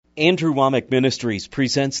Andrew Wommack Ministries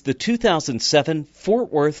presents the 2007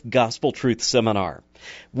 Fort Worth Gospel Truth Seminar.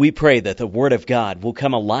 We pray that the Word of God will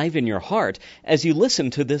come alive in your heart as you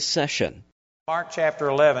listen to this session. Mark chapter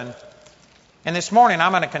 11. And this morning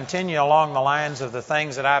I'm going to continue along the lines of the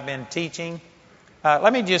things that I've been teaching.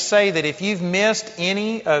 Let me just say that if you've missed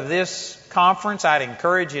any of this conference, I'd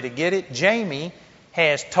encourage you to get it. Jamie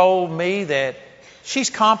has told me that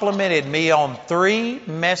she's complimented me on 3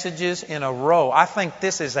 messages in a row. I think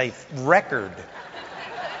this is a record.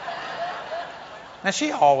 Now,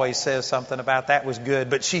 she always says something about that was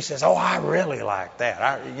good, but she says, I really like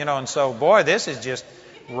that. And so, boy, this is just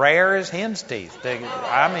rare as hen's teeth.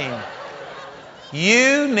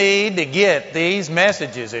 You need to get these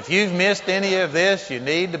messages. If you've missed any of this, you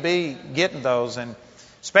need to be getting those. And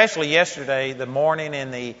especially yesterday, the morning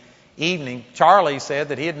and the evening, Charlie said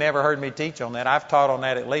that he had never heard me teach on that. I've taught on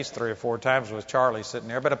that at least 3 or 4 times with Charlie sitting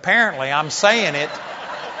there. But apparently I'm saying it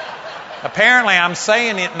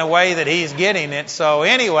in a way that he's getting it. So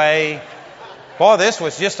anyway, boy, this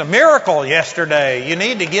was just a miracle yesterday. You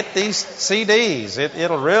need to get these CDs.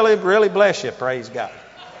 It'll really, really bless you. Praise God.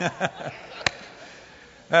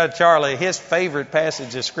 Charlie, his favorite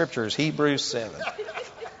passage of Scripture is Hebrews 7.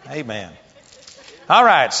 Amen. All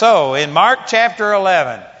right, so in Mark chapter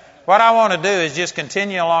 11, what I want to do is just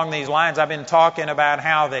continue along these lines. I've been talking about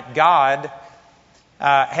how that God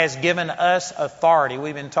has given us authority.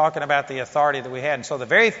 We've been talking about the authority that we had. And so the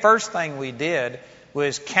very first thing we did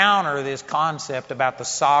was counter this concept about the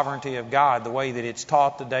sovereignty of God, the way that it's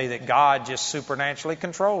taught today that God just supernaturally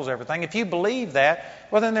controls everything. If you believe that,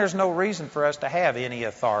 well, then there's no reason for us to have any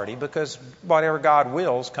authority because whatever God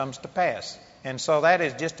wills comes to pass. And so that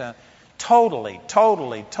is just a totally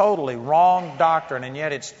wrong doctrine, and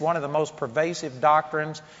yet it's one of the most pervasive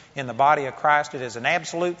doctrines in the body of Christ. It is an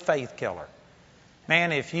absolute faith killer.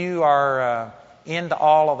 Man, if you are into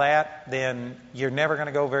all of that, then you're never going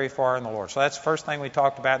to go very far in the Lord. So that's the first thing we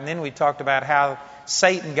talked about. And then we talked about how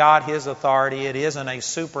Satan got his authority. It isn't a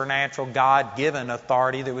supernatural God-given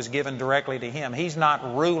authority that was given directly to him. He's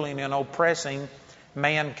not ruling and oppressing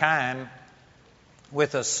mankind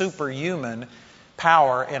with a superhuman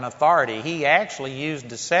power and authority. He actually used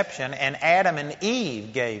deception, and Adam and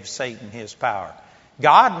Eve gave Satan his power.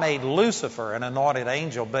 God made Lucifer an anointed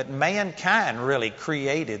angel, but mankind really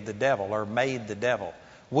created the devil or made the devil.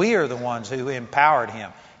 We are the ones who empowered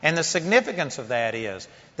him. And the significance of that is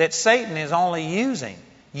that Satan is only using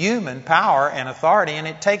human power and authority, and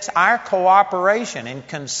it takes our cooperation and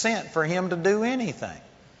consent for him to do anything.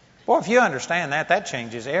 Boy, if you understand that, that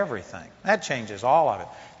changes everything. That changes all of it.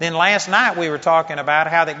 Then last night we were talking about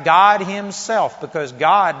how that God himself, because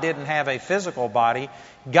God didn't have a physical body,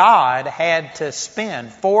 God had to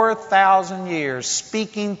spend 4,000 years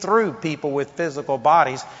speaking through people with physical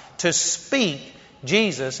bodies to speak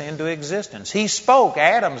Jesus into existence. He spoke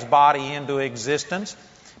Adam's body into existence,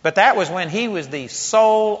 but that was when he was the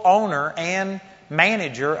sole owner and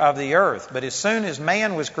manager of the earth. But as soon as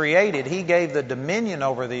man was created, he gave the dominion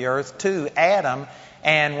over the earth to Adam.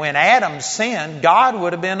 And when Adam sinned, God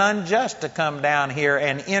would have been unjust to come down here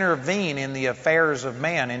and intervene in the affairs of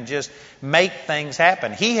man and just make things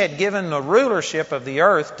happen. He had given the rulership of the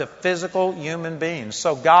earth to physical human beings.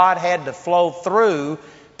 So God had to flow through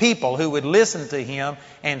people who would listen to him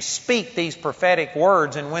and speak these prophetic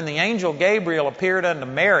words. And when the angel Gabriel appeared unto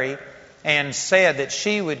Mary and said that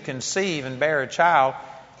she would conceive and bear a child,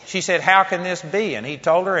 she said, "How can this be?" And he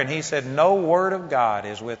told her, and he said, "No word of God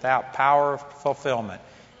is without power of fulfillment."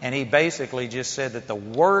 And he basically just said that the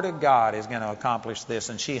word of God is going to accomplish this.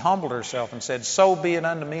 And she humbled herself and said, "So be it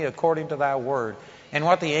unto me according to thy word." And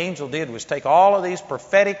what the angel did was take all of these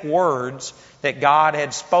prophetic words that God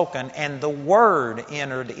had spoken, and the Word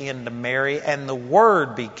entered into Mary, and the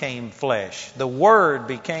Word became flesh. The Word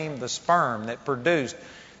became the sperm that produced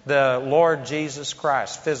the Lord Jesus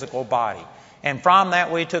Christ's physical body. And from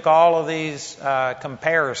that we took all of these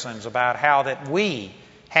comparisons about how that we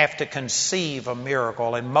have to conceive a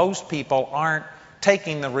miracle, and most people aren't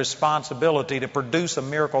taking the responsibility to produce a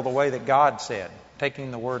miracle the way that God said, taking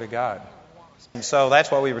the Word of God. And so that's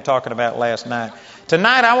what we were talking about last night.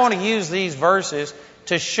 Tonight I want to use these verses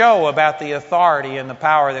to show about the authority and the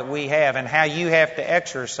power that we have and how you have to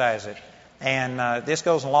exercise it. And this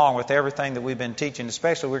goes along with everything that we've been teaching.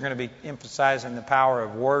 Especially we're going to be emphasizing the power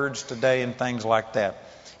of words today and things like that.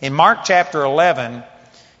 In Mark chapter 11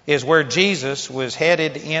 is where Jesus was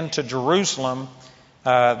headed into Jerusalem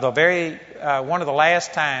one of the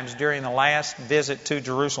last times during the last visit to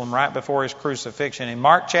Jerusalem right before his crucifixion. In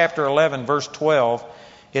Mark chapter 11 verse 12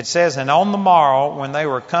 it says, "And on the morrow when they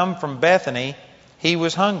were come from Bethany he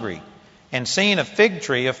was hungry. And seeing a fig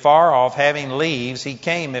tree afar off having leaves, he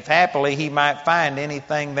came, if happily he might find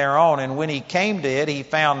anything thereon. And when he came to it, he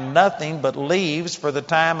found nothing but leaves, for the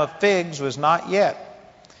time of figs was not yet.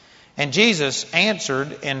 And Jesus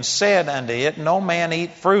answered and said unto it, No man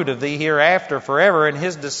eat fruit of thee hereafter forever. And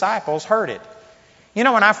his disciples heard it. You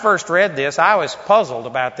know, when I first read this, I was puzzled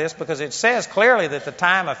about this, because it says clearly that the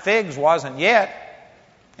time of figs wasn't yet.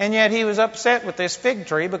 And yet he was upset with this fig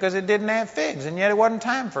tree because it didn't have figs, and yet it wasn't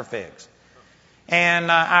time for figs.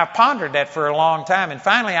 And I pondered that for a long time, and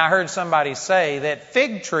finally I heard somebody say that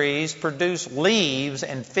fig trees produce leaves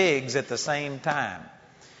and figs at the same time.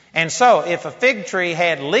 And so if a fig tree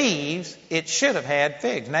had leaves, it should have had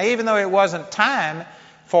figs. Now, even though it wasn't time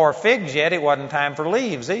for figs yet, it wasn't time for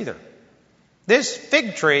leaves either. This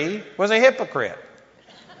fig tree was a hypocrite.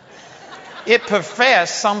 It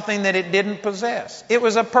professed something that it didn't possess. It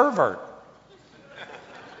was a pervert.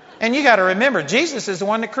 And you got to remember, Jesus is the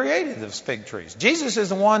one that created those fig trees. Jesus is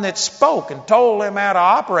the one that spoke and told them how to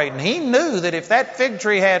operate. And he knew that if that fig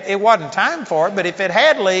tree it wasn't time for it, but if it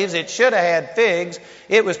had leaves, it should have had figs.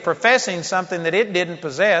 It was professing something that it didn't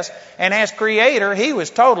possess. And as creator, he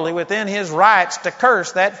was totally within his rights to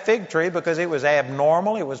curse that fig tree because it was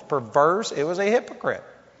abnormal, it was perverse, it was a hypocrite.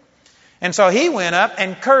 And so he went up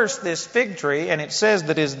and cursed this fig tree, and it says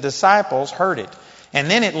that his disciples heard it. And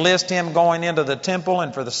then it lists him going into the temple,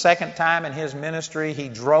 and for the second time in his ministry, he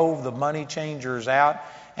drove the money changers out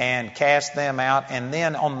and cast them out. And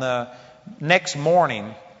then on the next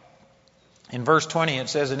morning, in verse 20, it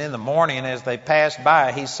says, And in the morning, as they passed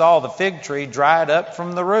by, he saw the fig tree dried up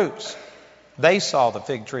from the roots. They saw the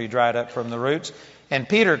fig tree dried up from the roots. And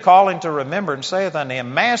Peter, calling to remembrance, saith unto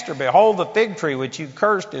him, Master, behold, the fig tree which you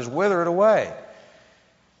cursed is withered away.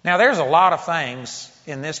 Now, there's a lot of things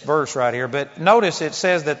in this verse right here, but notice it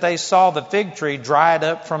says that they saw the fig tree dried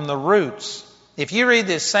up from the roots. If you read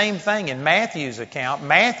this same thing in Matthew's account,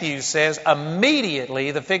 Matthew says immediately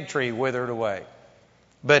the fig tree withered away.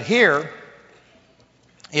 But here,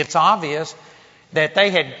 it's obvious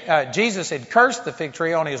that Jesus had cursed the fig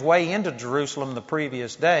tree on his way into Jerusalem the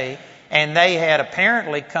previous day, and they had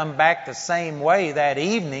apparently come back the same way that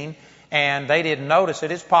evening, and they didn't notice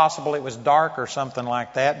it. It's possible it was dark or something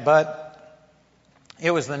like that, but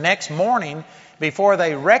it was the next morning before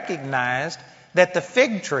they recognized that the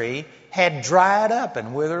fig tree had dried up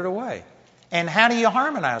and withered away. And how do you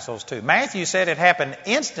harmonize those two? Matthew said it happened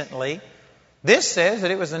instantly. This says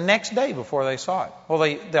that it was the next day before they saw it.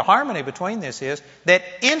 Well, the harmony between this is that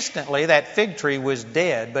instantly that fig tree was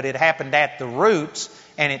dead, but it happened at the roots,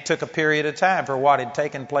 and it took a period of time for what had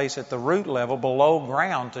taken place at the root level below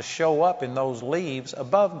ground to show up in those leaves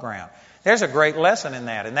above ground. There's a great lesson in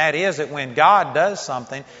that, and that is that when God does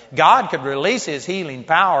something, God could release His healing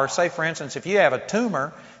power. Say, for instance, if you have a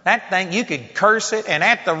tumor, that thing, you could curse it, and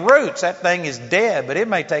at the roots, that thing is dead, but it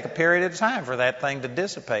may take a period of time for that thing to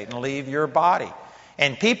dissipate and leave your body.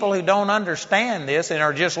 And people who don't understand this and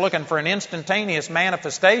are just looking for an instantaneous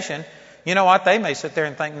manifestation, you know what? They may sit there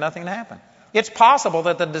and think nothing happened. It's possible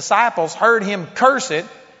that the disciples heard him curse it,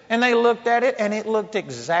 and they looked at it, and it looked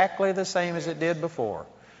exactly the same as it did before.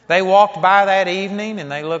 They walked by that evening,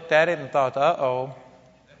 and they looked at it and thought, uh-oh,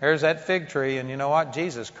 there's that fig tree, and you know what?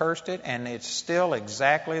 Jesus cursed it, and it's still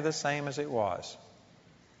exactly the same as it was.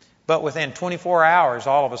 But within 24 hours,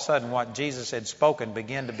 all of a sudden, what Jesus had spoken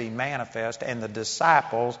began to be manifest, and the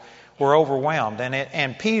disciples were overwhelmed.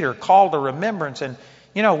 And Peter called to remembrance, and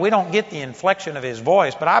you know, we don't get the inflection of his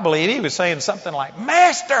voice, but I believe he was saying something like,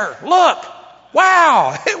 Master, look,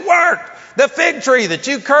 wow, it worked. The fig tree that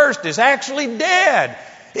you cursed is actually dead.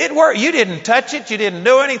 It worked. You didn't touch it. You didn't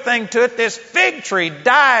do anything to it. This fig tree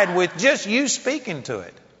died with just you speaking to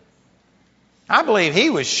it. I believe he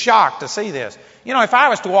was shocked to see this. You know, if I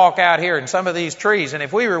was to walk out here in some of these trees, and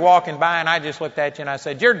if we were walking by and I just looked at you and I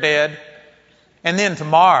said, you're dead, and then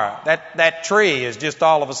tomorrow that tree is just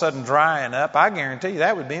all of a sudden drying up, I guarantee you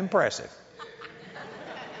that would be impressive.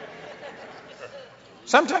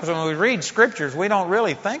 Sometimes when we read scriptures, we don't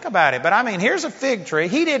really think about it. But I mean, here's a fig tree.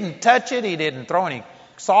 He didn't touch it. He didn't throw any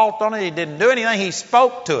salt on it. He didn't do anything. He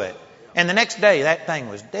spoke to it. And the next day, that thing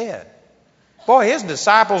was dead. Boy, his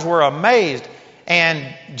disciples were amazed.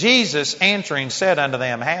 And Jesus answering said unto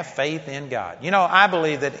them, have faith in God. You know, I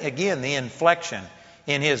believe that, again, the inflection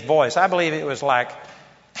in his voice, I believe it was like,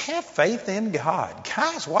 have faith in God.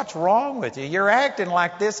 Guys, what's wrong with you? You're acting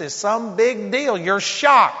like this is some big deal. You're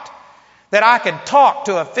shocked that I could talk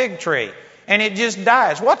to a fig tree and it just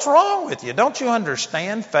dies. What's wrong with you? Don't you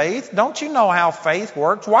understand faith? Don't you know how faith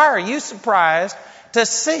works? Why are you surprised to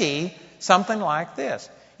see something like this?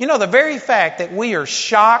 You know, the very fact that we are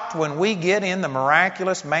shocked when we get in the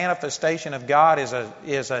miraculous manifestation of God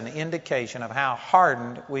is an indication of how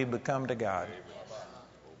hardened we become to God.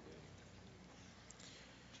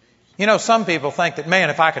 You know, some people think that, man,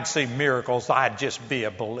 if I could see miracles, I'd just be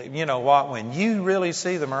a believer. You know what? When you really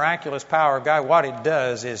see the miraculous power of God, what it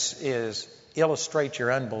does is illustrate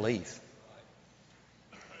your unbelief.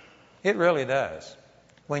 It really does.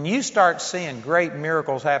 When you start seeing great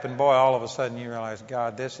miracles happen, boy, all of a sudden you realize,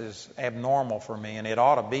 God, this is abnormal for me, and it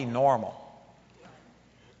ought to be normal.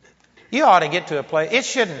 You ought to get to a place, it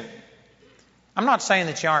shouldn't, I'm not saying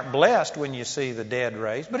that you aren't blessed when you see the dead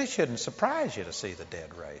raised, but it shouldn't surprise you to see the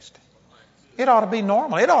dead raised. It ought to be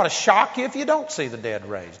normal. It ought to shock you if you don't see the dead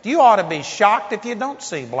raised. You ought to be shocked if you don't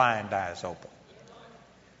see blind eyes open.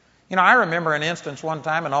 You know, I remember an instance one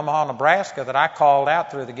time in Omaha, Nebraska, that I called out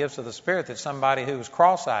through the gifts of the Spirit that somebody who was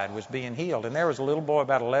cross-eyed was being healed. And there was a little boy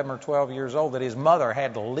about 11 or 12 years old that his mother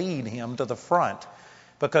had to lead him to the front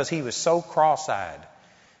because he was so cross-eyed.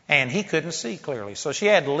 And he couldn't see clearly. So she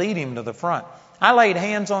had to lead him to the front. I laid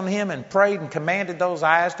hands on him and prayed and commanded those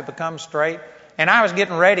eyes to become straight. And I was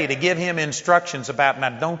getting ready to give him instructions about, now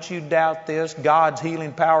don't you doubt this, God's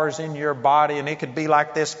healing power is in your body, and it could be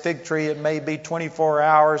like this fig tree, it may be 24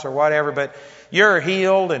 hours or whatever, but you're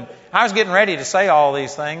healed. And I was getting ready to say all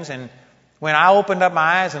these things, and when I opened up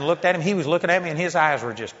my eyes and looked at him, he was looking at me, and his eyes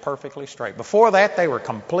were just perfectly straight. Before that, they were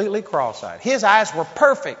completely cross-eyed. His eyes were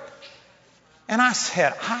perfect. And I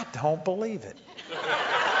said, I don't believe it.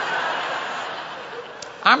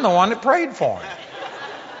 I'm the one that prayed for him.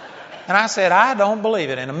 And I said, I don't believe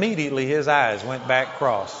it. And immediately his eyes went back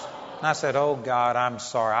cross. And I said, oh, God, I'm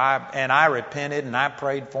sorry. I repented and I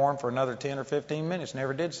prayed for him for another 10 or 15 minutes.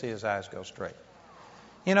 Never did see his eyes go straight.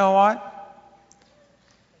 You know what?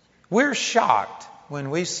 We're shocked when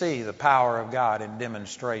we see the power of God in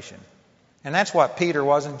demonstration. And that's what Peter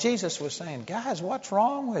was. And Jesus was saying, guys, what's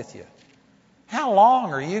wrong with you? How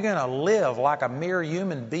long are you going to live like a mere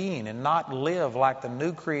human being and not live like the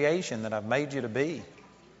new creation that I've made you to be?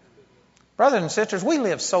 Brothers and sisters, we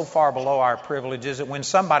live so far below our privileges that when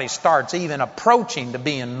somebody starts even approaching to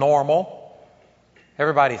being normal,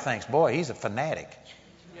 everybody thinks, boy, he's a fanatic.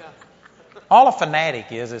 Yeah. All a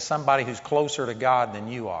fanatic is somebody who's closer to God than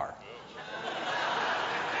you are.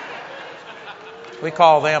 We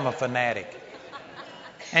call them a fanatic.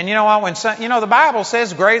 And you know what? The Bible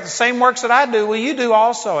says, "Great, the same works that I do, will you do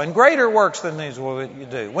also, and greater works than these will you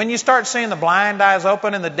do." When you start seeing the blind eyes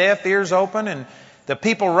open and the deaf ears open and the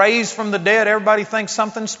people raised from the dead, everybody thinks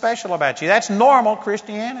something special about you. That's normal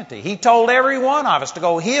Christianity. He told every one of us to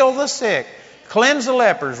go heal the sick, cleanse the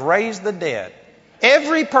lepers, raise the dead.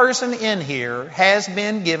 Every person in here has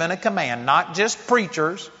been given a command, not just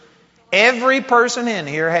preachers. Every person in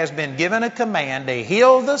here has been given a command to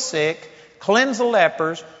heal the sick, cleanse the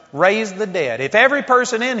lepers, raise the dead. If every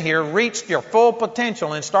person in here reached your full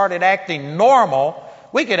potential and started acting normal,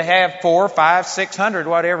 we could have 400, 500, 600,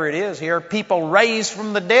 whatever it is here, people raised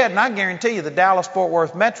from the dead. And I guarantee you the Dallas-Fort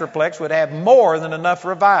Worth Metroplex would have more than enough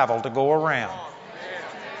revival to go around.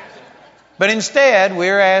 But instead,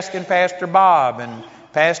 we're asking Pastor Bob and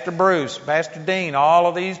Pastor Bruce, Pastor Dean, all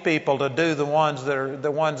of these people to do the ones that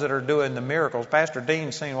are doing the miracles. Pastor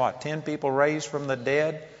Dean's seen, 10 people raised from the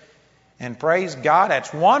dead? And praise God,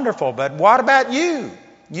 that's wonderful. But what about you?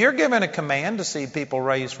 You're given a command to see people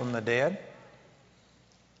raised from the dead.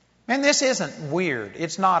 And this isn't weird.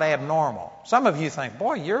 It's not abnormal. Some of you think,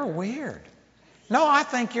 boy, you're weird. No, I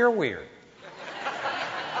think you're weird.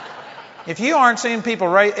 If you aren't seeing people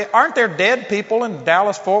raised, aren't there dead people in the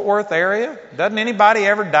Dallas-Fort Worth area? Doesn't anybody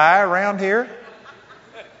ever die around here?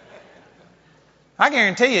 I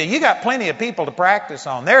guarantee you got plenty of people to practice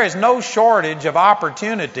on. There is no shortage of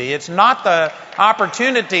opportunity. It's not the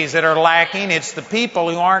opportunities that are lacking. It's the people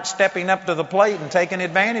who aren't stepping up to the plate and taking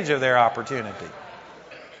advantage of their opportunity.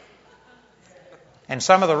 And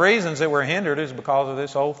some of the reasons that we're hindered is because of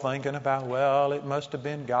this old thinking about, well, it must have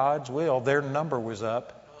been God's will. Their number was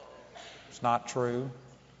up. It's not true.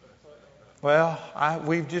 Well,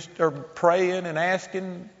 we just are praying and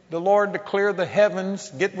asking the Lord to clear the heavens,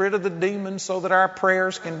 get rid of the demons so that our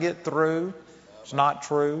prayers can get through. It's not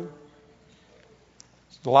true.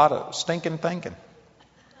 It's a lot of stinking thinking.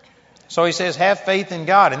 So he says, have faith in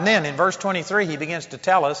God. And then in verse 23, he begins to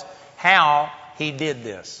tell us how he did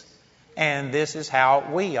this. And this is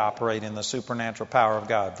how we operate in the supernatural power of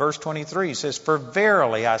God. Verse 23 says, for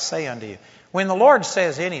verily I say unto you. When the Lord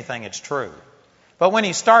says anything, it's true. But when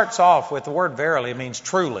he starts off with the word verily, it means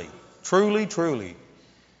truly. Truly, truly.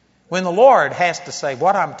 When the Lord has to say,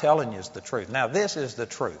 what I'm telling you is the truth. Now, this is the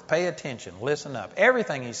truth. Pay attention. Listen up.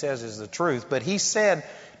 Everything He says is the truth, but He said,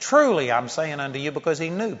 truly I'm saying unto you, because He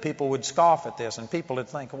knew people would scoff at this and people would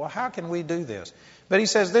think, well, how can we do this? But He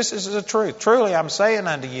says, this is the truth. Truly I'm saying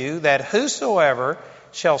unto you that whosoever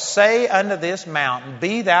shall say unto this mountain,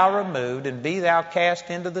 be thou removed, and be thou cast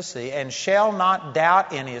into the sea, and shall not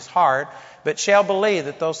doubt in his heart, but shall believe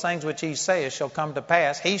that those things which he saith shall come to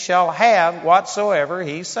pass, he shall have whatsoever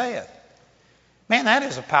he saith. Man, that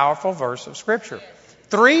is a powerful verse of Scripture.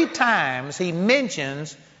 3 times he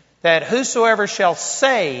mentions that whosoever shall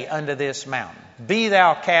say unto this mountain, be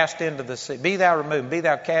thou cast into the sea, be thou removed, be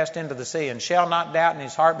thou cast into the sea, and shall not doubt in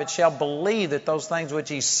his heart, but shall believe that those things which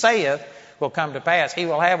he saith will come to pass. He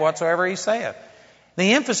will have whatsoever he saith.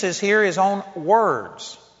 The emphasis here is on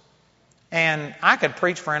words. And I could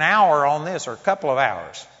preach for an hour on this, or a couple of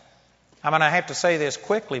hours. I'm going to have to say this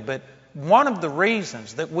quickly, but one of the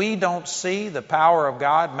reasons that we don't see the power of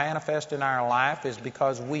God manifest in our life is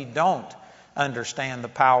because we don't understand the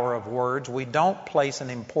power of words. We don't place an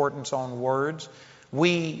importance on words.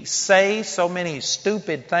 We say so many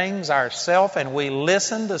stupid things ourselves, and we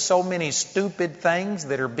listen to so many stupid things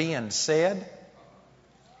that are being said.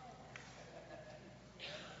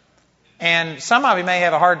 And some of you may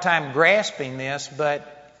have a hard time grasping this,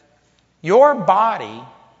 but your body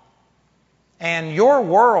and your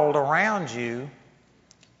world around you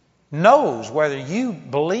knows whether you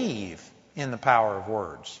believe in the power of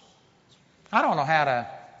words. I don't know how to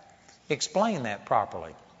explain that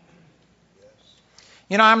properly.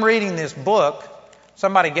 You know, I'm reading this book.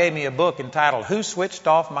 Somebody gave me a book entitled Who Switched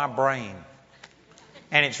Off My Brain?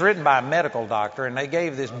 And it's written by a medical doctor, and they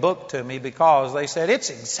gave this book to me because they said it's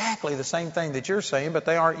exactly the same thing that you're saying, but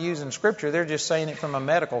they aren't using Scripture. They're just saying it from a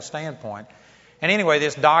medical standpoint. And anyway,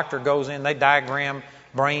 this doctor goes in, they diagram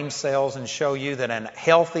brain cells and show you that a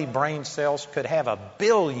healthy brain cells could have 1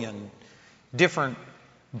 billion different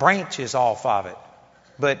branches off of it.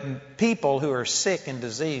 But people who are sick and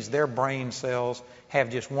diseased, their brain cells have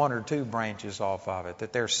just 1 or 2 branches off of it,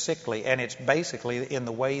 that they're sickly, and it's basically in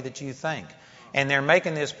the way that you think. And they're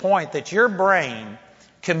making this point that your brain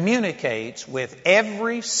communicates with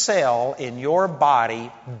every cell in your body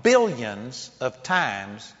billions of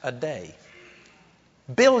times a day.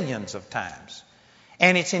 Billions of times.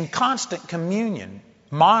 And it's in constant communion,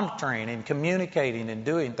 monitoring and communicating and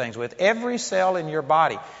doing things with every cell in your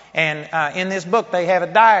body. And in this book, they have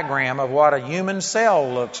a diagram of what a human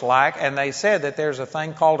cell looks like, and they said that there's a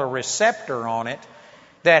thing called a receptor on it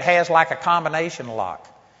that has like a combination lock.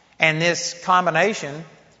 And this combination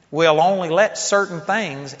will only let certain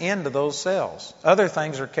things into those cells. Other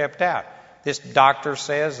things are kept out. This doctor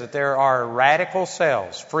says that there are radical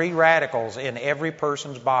cells, free radicals in every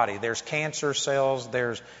person's body. There's cancer cells,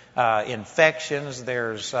 there's infections,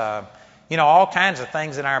 there's all kinds of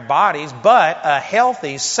things in our bodies, but a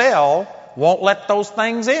healthy cell won't let those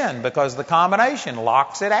things in because the combination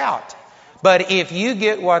locks it out. But if you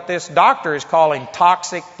get what this doctor is calling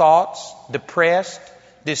toxic thoughts, depressed,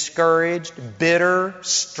 discouraged, bitter,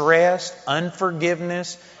 stressed,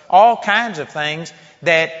 unforgiveness, all kinds of things,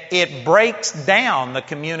 that it breaks down the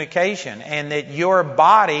communication, and that your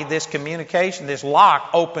body, this communication, this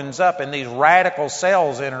lock opens up and these radical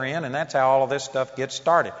cells enter in, and that's how all of this stuff gets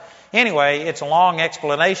started. Anyway, it's a long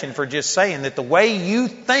explanation for just saying that the way you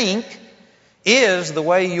think is the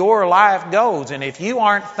way your life goes. And if you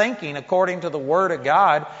aren't thinking according to the Word of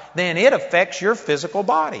God, then it affects your physical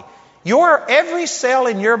body. Every cell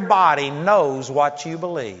in your body knows what you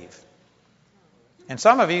believe. And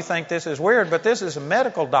some of you think this is weird, but this is a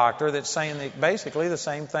medical doctor that's saying basically the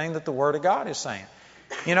same thing that the Word of God is saying.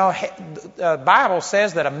 You know, the Bible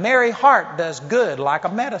says that a merry heart does good like a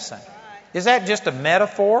medicine. Is that just a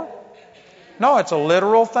metaphor? No, it's a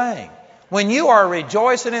literal thing. When you are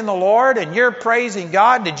rejoicing in the Lord and you're praising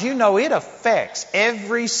God, did you know it affects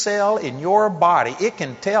every cell in your body? It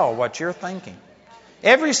can tell what you're thinking.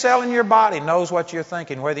 Every cell in your body knows what you're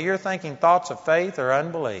thinking, whether you're thinking thoughts of faith or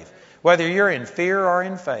unbelief, whether you're in fear or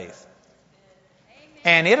in faith.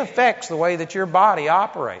 And it affects the way that your body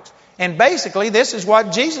operates. And basically, this is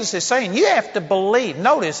what Jesus is saying. You have to believe.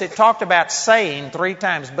 Notice it talked about saying 3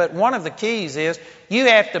 times, but one of the keys is you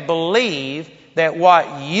have to believe that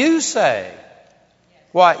what you say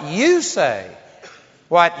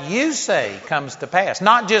comes to pass.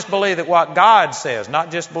 Not just believe that what God says, not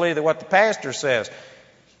just believe that what the pastor says.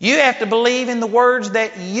 You have to believe in the words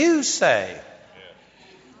that you say.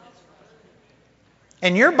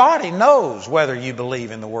 And your body knows whether you believe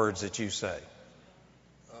in the words that you say.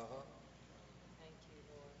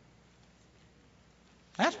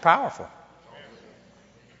 That's powerful.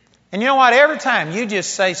 And you know what? Every time you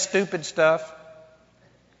just say stupid stuff,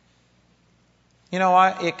 you know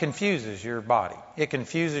what? It confuses your body. It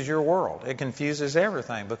confuses your world. It confuses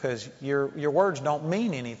everything because your words don't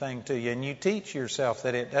mean anything to you, and you teach yourself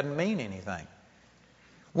that it doesn't mean anything.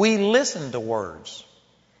 We listen to words.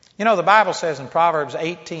 You know, the Bible says in Proverbs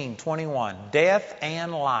 18:21, death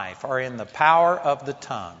and life are in the power of the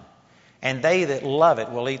tongue, and they that love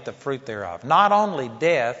it will eat the fruit thereof. Not only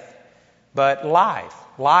death, but life.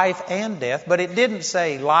 Life and death. But it didn't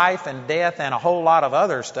say life and death and a whole lot of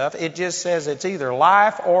other stuff. It just says it's either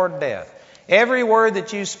life or death. Every word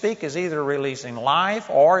that you speak is either releasing life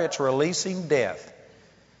or it's releasing death.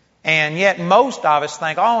 And yet most of us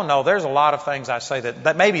think, oh no, there's a lot of things I say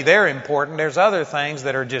that maybe they're important. There's other things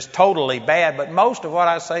that are just totally bad. But most of what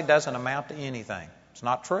I say doesn't amount to anything. It's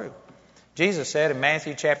not true. Jesus said in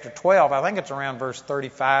Matthew chapter 12, I think it's around verse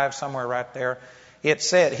 35, somewhere right there, he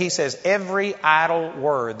says, every idle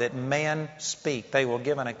word that men speak, they will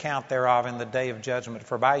give an account thereof in the day of judgment.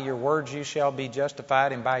 For by your words you shall be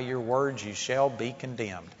justified, and by your words you shall be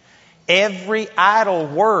condemned. Every idle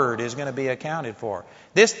word is going to be accounted for.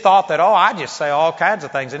 This thought that, I just say all kinds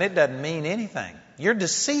of things and it doesn't mean anything. You're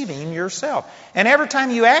deceiving yourself. And every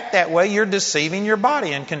time you act that way, you're deceiving your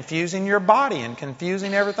body and confusing your body and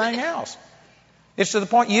confusing everything else. It's to the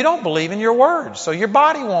point you don't believe in your words. So your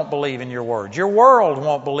body won't believe in your words. Your world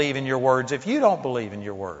won't believe in your words if you don't believe in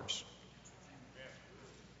your words.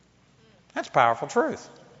 That's powerful truth.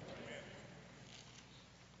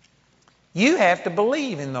 You have to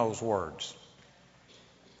believe in those words.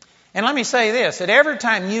 And let me say this, that every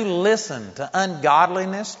time you listen to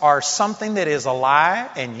ungodliness or something that is a lie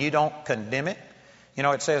and you don't condemn it, you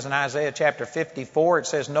know, it says in Isaiah chapter 54, it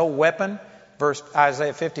says, no weapon, verse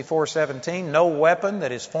Isaiah 54:17, no weapon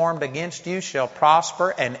that is formed against you shall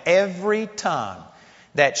prosper, and every tongue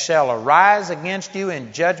that shall arise against you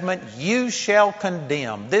in judgment you shall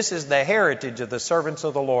condemn. This is the heritage of the servants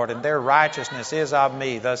of the Lord, and their righteousness is of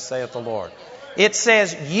me, thus saith the Lord. It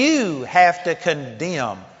says you have to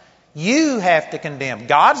condemn. You have to condemn.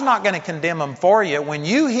 God's not going to condemn them for you. When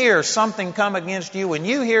you hear something come against you, when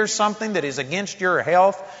you hear something that is against your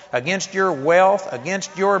health, against your wealth,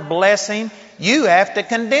 against your blessing, you have to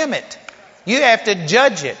condemn it. You have to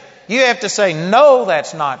judge it. You have to say, no,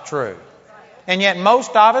 that's not true. And yet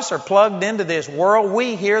most of us are plugged into this world.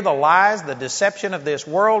 We hear the lies, the deception of this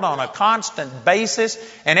world on a constant basis.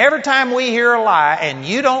 And every time we hear a lie and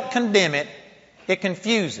you don't condemn it, it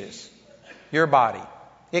confuses your body.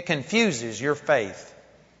 It confuses your faith.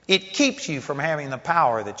 It keeps you from having the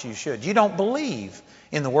power that you should. You don't believe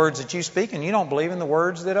in the words that you speak, and you don't believe in the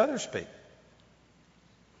words that others speak.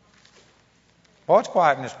 Boy, it's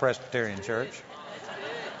quiet in this Presbyterian church.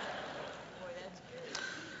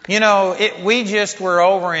 You know, we just were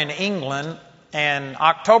over in England, and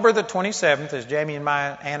October the 27th is Jamie and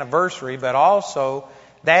my anniversary, but also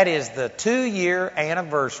that is the 2-year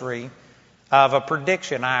anniversary of a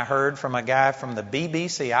prediction I heard from a guy from the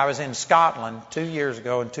BBC. I was in Scotland 2 years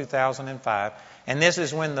ago in 2005, and this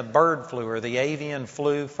is when the bird flu or the avian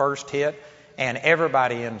flu first hit, and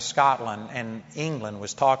everybody in Scotland and England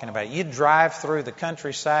was talking about it. You'd drive through the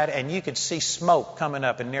countryside and you could see smoke coming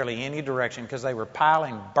up in nearly any direction because they were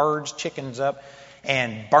piling birds, chickens up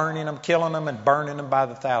and burning them, killing them and burning them by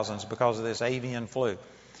the thousands because of this avian flu.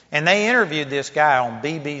 And they interviewed this guy on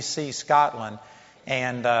BBC Scotland,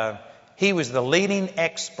 and he was the leading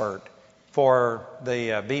expert for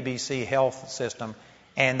the BBC health system.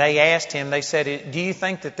 And they asked him, they said, do you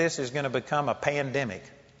think that this is going to become a pandemic,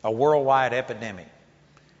 a worldwide epidemic?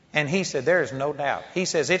 And he said, there is no doubt. He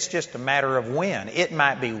says, it's just a matter of when. It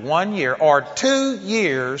might be 1 year or 2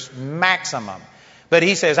 years maximum. But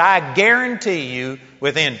he says, I guarantee you,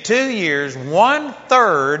 within 2 years,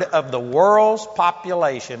 1/3 of the world's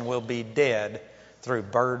population will be dead through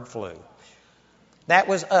bird flu. That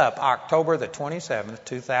was up October the 27th,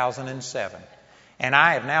 2007. And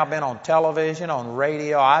I have now been on television, on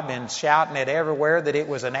radio. I've been shouting it everywhere that it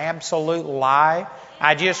was an absolute lie.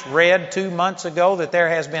 I just read 2 months ago that there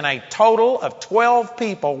has been a total of 12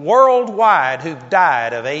 people worldwide who've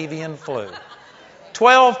died of avian flu.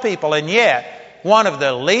 12 people. And yet, one of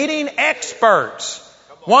the leading experts,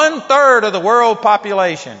 1/3 of the world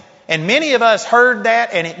population. And many of us heard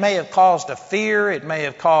that, and it may have caused a fear, it may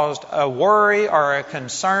have caused a worry or a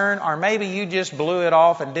concern, or maybe you just blew it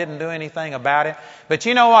off and didn't do anything about it. But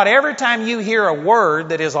you know what? Every time you hear a word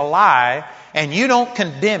that is a lie, and you don't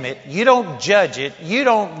condemn it, you don't judge it, you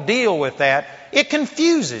don't deal with that, it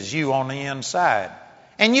confuses you on the inside.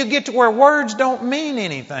 And you get to where words don't mean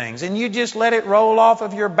anything, and you just let it roll off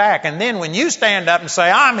of your back. And then when you stand up and say,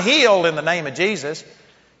 I'm healed in the name of Jesus,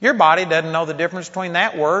 Your body doesn't know the difference between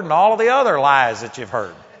that word and all of the other lies that you've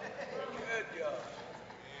heard.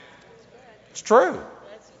 It's true.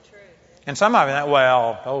 And some of you think,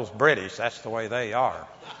 well, those British, that's the way they are.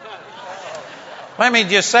 Let me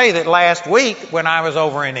just say that last week when I was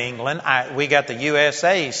over in England, we got the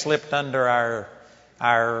USA slipped under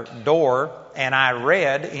our door, and I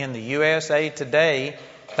read in the USA Today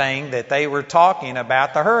thing that they were talking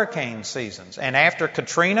about the hurricane seasons. And after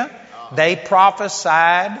Katrina, they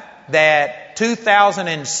prophesied that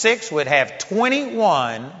 2006 would have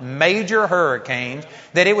 21 major hurricanes,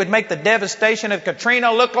 that it would make the devastation of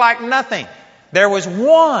Katrina look like nothing. There was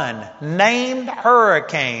one named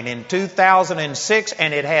hurricane in 2006,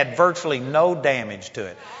 and it had virtually no damage to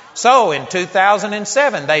it. So in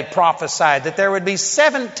 2007, they prophesied that there would be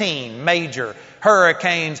 17 major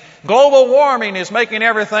hurricanes. Global warming is making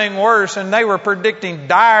everything worse, and they were predicting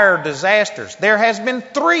dire disasters. There has been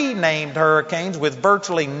 3 named hurricanes with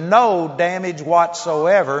virtually no damage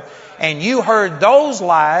whatsoever. And you heard those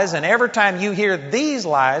lies, and every time you hear these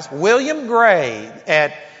lies, William Gray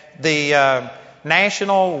at the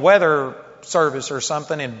National Weather Service or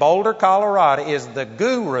something in Boulder, Colorado, is the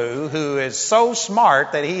guru who is so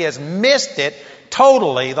smart that he has missed it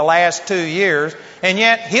totally the last 2 years, and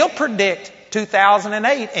yet he'll predict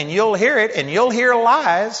 2008, and you'll hear it, and you'll hear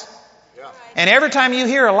lies. And every time you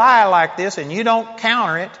hear a lie like this and you don't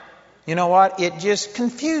counter it, you know what? It just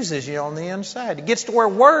confuses you on the inside. It gets to where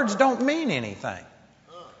words don't mean anything.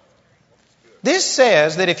 This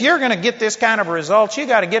says that if you're going to get this kind of results, you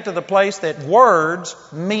got to get to the place that words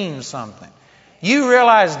mean something. You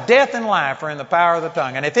realize death and life are in the power of the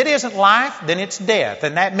tongue. And if it isn't life, then it's death.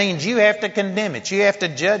 And that means you have to condemn it. You have to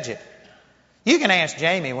judge it. You can ask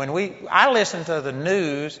Jamie, I listen to the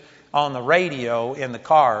news on the radio in the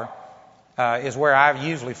car, is where I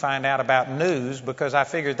usually find out about news, because I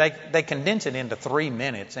figure they condense it into 3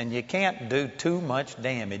 minutes, and you can't do too much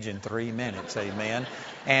damage in 3 minutes, amen.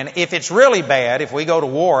 And if it's really bad, if we go to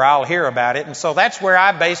war, I'll hear about it. And so that's where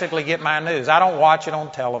I basically get my news. I don't watch it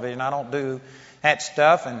on television. I don't do that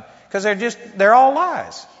stuff, and because they're all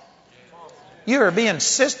lies. You are being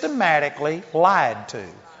systematically lied to.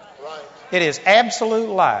 It is absolute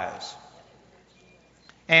lies.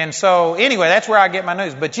 And so, anyway, that's where I get my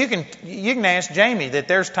news. But you can ask Jamie that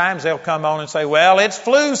there's times they'll come on and say, well, it's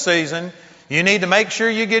flu season. You need to make sure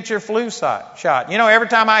you get your flu shot. You know, every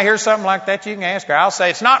time I hear something like that, you can ask her. I'll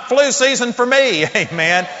say, it's not flu season for me.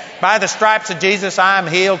 Amen. By the stripes of Jesus, I am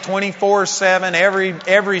healed 24/7,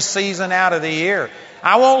 every season out of the year.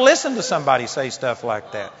 I won't listen to somebody say stuff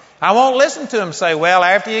like that. I won't listen to them say, well,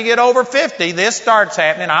 after you get over 50, this starts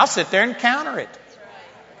happening. I'll sit there and counter it.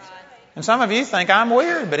 And some of you think I'm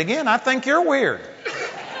weird, but again, I think you're weird.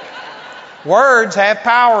 Words have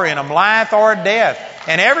power in them, life or death.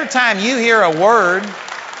 And every time you hear a word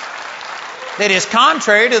that is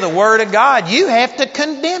contrary to the Word of God, you have to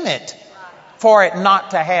condemn it for it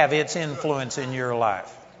not to have its influence in your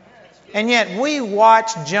life. And yet we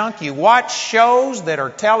watch junk. You watch shows that are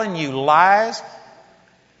telling you lies.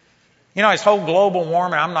 You know, this whole global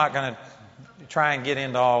warming, I'm not going to try and get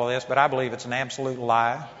into all of this, but I believe it's an absolute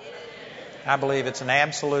lie. I believe it's an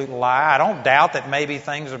absolute lie. I don't doubt that maybe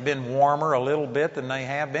things have been warmer a little bit than they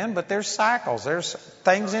have been, but there's cycles. There's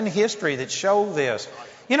things in history that show this.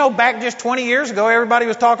 You know, back just 20 years ago, everybody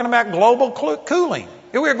was talking about global cooling.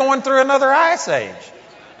 We were going through another ice age.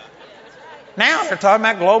 Now they're talking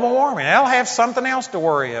about global warming. They'll have something else to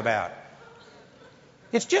worry about.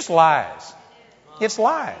 It's just lies. It's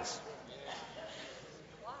lies.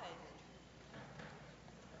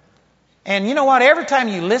 And you know what? Every time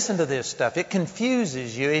you listen to this stuff, it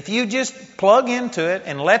confuses you. If you just plug into it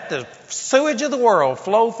and let the sewage of the world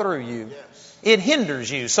flow through you, it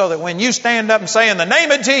hinders you so that when you stand up and say, in the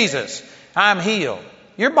name of Jesus, I'm healed.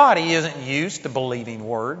 Your body isn't used to believing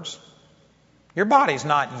words. Your body's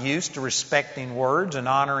not used to respecting words and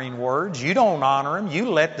honoring words. You don't honor them.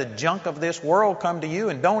 You let the junk of this world come to you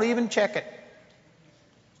and don't even check it.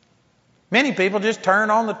 Many people just turn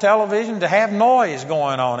on the television to have noise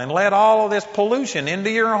going on and let all of this pollution into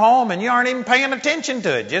your home, and you aren't even paying attention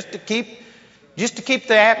to it, just to keep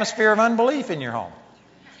the atmosphere of unbelief in your home.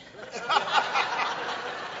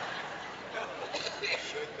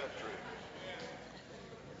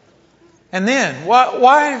 And then,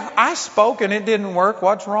 why I spoke and it didn't work?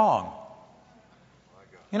 What's wrong?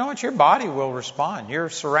 You know what? Your body will respond. Your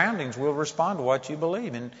surroundings will respond to what you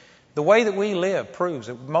believe. And the way that we live proves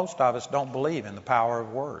that most of us don't believe in the power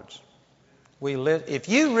of words. If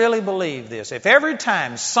you really believe this, if every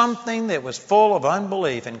time something that was full of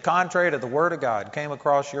unbelief and contrary to the Word of God came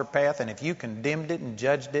across your path, and if you condemned it and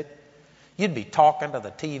judged it, You'd be talking to the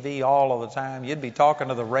TV all of the time. You'd be talking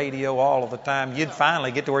to the radio all of the time. You'd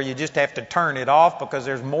finally get to where you just have to turn it off because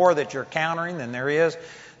there's more that you're countering than there is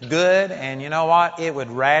good. And you know what? It would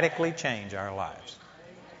radically change our lives.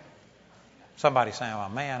 Somebody saying, well,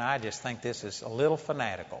 man, I just think this is a little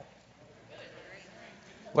fanatical.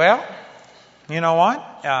 Well, you know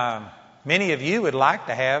what? Many of you would like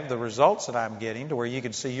to have the results that I'm getting to where you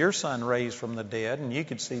could see your son raised from the dead and you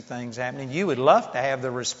could see things happening. You would love to have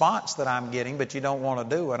the response that I'm getting, but you don't want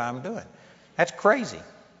to do what I'm doing. That's crazy.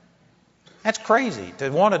 That's crazy to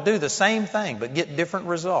want to do the same thing but get different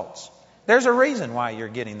results. There's a reason why you're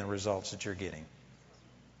getting the results that you're getting.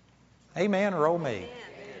 Amen or oh me?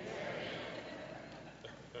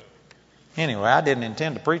 Anyway, I didn't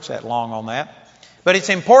intend to preach that long on that. But it's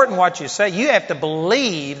important what you say. You have to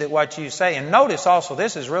believe that what you say. And notice also,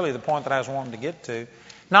 this is really the point that I was wanting to get to.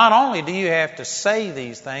 Not only do you have to say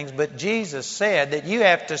these things, but Jesus said that you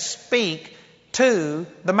have to speak to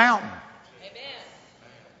the mountain. Amen.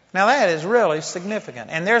 Now that is really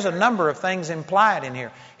significant. And there's a number of things implied in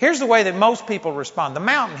here. Here's the way that most people respond. The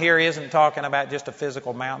mountain here isn't talking about just a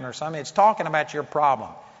physical mountain or something. It's talking about your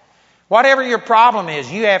problem. Whatever your problem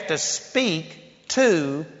is, you have to speak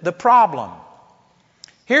to the problem.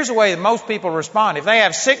 Here's the way that most people respond. If they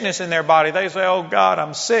have sickness in their body, they say, oh God,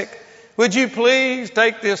 I'm sick. Would you please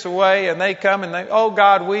take this away? And they come and they, oh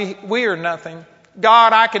God, we are nothing.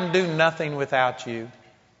 God, I can do nothing without you.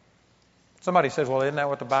 Somebody says, well, isn't that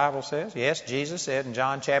what the Bible says? Yes, Jesus said in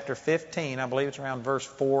John chapter 15, I believe it's around verse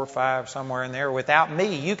 4 or 5, somewhere in there, without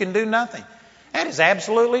me, you can do nothing. That is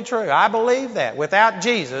absolutely true. I believe that. Without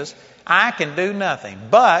Jesus, I can do nothing.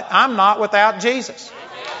 But I'm not without Jesus.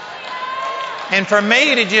 And for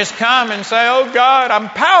me to just come and say, oh God, I'm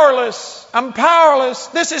powerless. I'm powerless.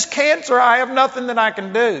 This is cancer. I have nothing that I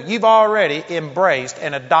can do. You've already embraced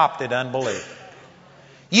and adopted unbelief.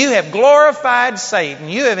 You have glorified Satan.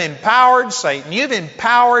 You have empowered Satan. You've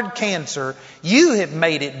empowered cancer. You have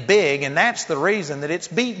made it big, and that's the reason that it's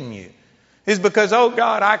beaten you. Is because, oh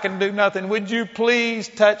God, I can do nothing. Would you please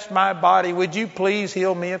touch my body? Would you please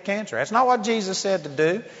heal me of cancer? That's not what Jesus said to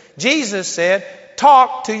do. Jesus said,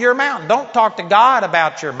 talk to your mountain. Don't talk to God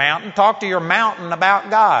about your mountain. Talk to your mountain about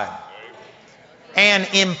God. And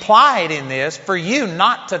implied in this, for you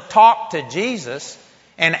not to talk to Jesus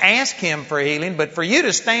and ask Him for healing, but for you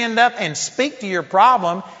to stand up and speak to your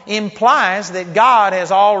problem implies that God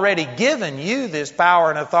has already given you this power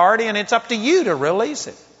and authority, and it's up to you to release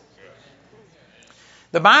it.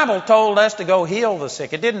 The Bible told us to go heal the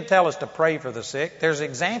sick. It didn't tell us to pray for the sick. There's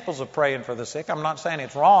examples of praying for the sick. I'm not saying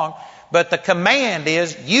it's wrong, but the command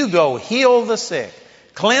is you go heal the sick,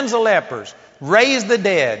 cleanse the lepers, raise the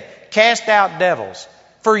dead, cast out devils.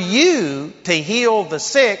 For you to heal the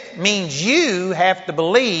sick means you have to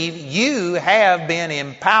believe you have been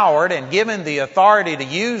empowered and given the authority to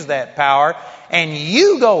use that power, and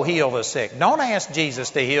you go heal the sick. Don't ask Jesus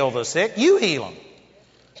to heal the sick. You heal them.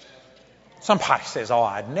 Somebody says, oh,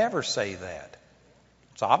 I'd never say that.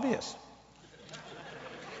 It's obvious.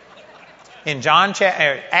 In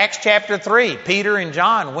Acts chapter 3, Peter and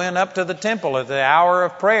John went up to the temple at the hour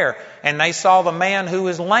of prayer, and they saw the man who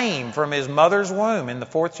was lame from his mother's womb. In the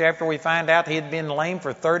 4th chapter, we find out he had been lame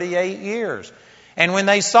for 38 years. And when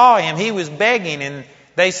they saw him, he was begging, and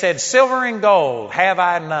they said, silver and gold have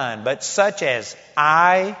I none, but such as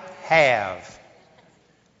I have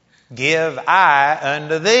give I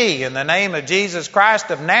unto thee. In the name of Jesus Christ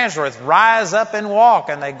of Nazareth, rise up and walk.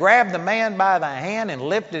 And they grabbed the man by the hand and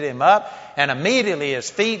lifted him up. And immediately his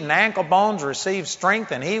feet and ankle bones received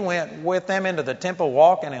strength. And he went with them into the temple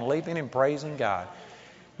walking and leaping and praising God.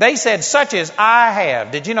 They said, such as I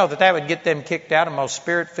have. Did you know that would get them kicked out of most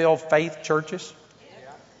spirit-filled faith churches?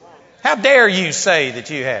 How dare you say that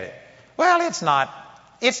you had it? Well, it's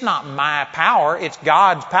not my power. It's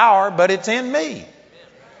God's power, but it's in me.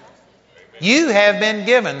 You have been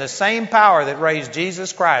given the same power that raised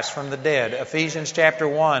Jesus Christ from the dead. Ephesians chapter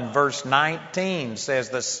 1 verse 19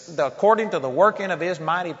 says, according to the working of His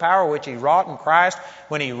mighty power which He wrought in Christ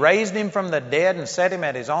when He raised Him from the dead and set Him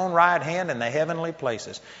at His own right hand in the heavenly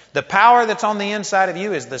places. The power that's on the inside of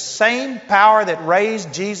you is the same power that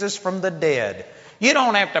raised Jesus from the dead. You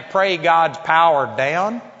don't have to pray God's power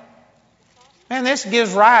down. And this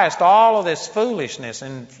gives rise to all of this foolishness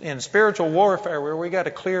in spiritual warfare where we got to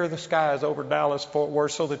clear the skies over Dallas-Fort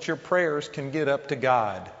Worth so that your prayers can get up to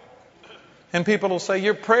God. And people will say,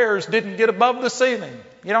 your prayers didn't get above the ceiling.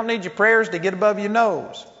 You don't need your prayers to get above your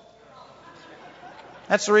nose.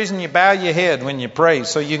 That's the reason you bow your head when you pray,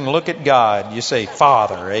 so you can look at God. You say,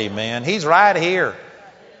 Father, amen. He's right here.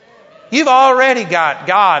 You've already got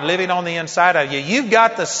God living on the inside of you. You've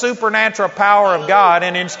got the supernatural power of God.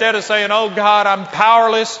 And instead of saying, oh God, I'm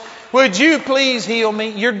powerless, would you please heal me?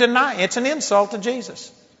 You're denying. It's an insult to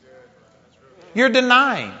Jesus. You're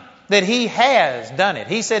denying that He has done it.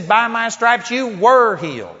 He said, by my stripes you were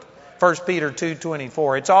healed. 1 Peter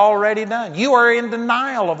 2:24. It's already done. You are in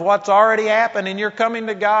denial of what's already happened, and you're coming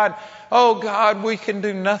to God. Oh God, we can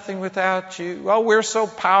do nothing without you. Oh, we're so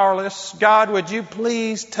powerless. God, would you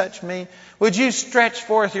please touch me? Would you stretch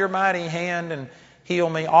forth your mighty hand and heal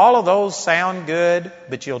me? All of those sound good,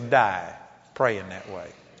 but you'll die praying that way.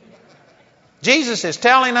 Jesus is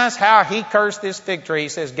telling us how He cursed this fig tree. He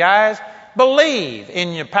says, guys, believe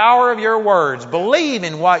in the power of your words. Believe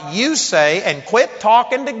in what you say and quit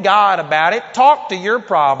talking to God about it. Talk to your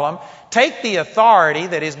problem. Take the authority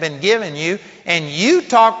that has been given you and you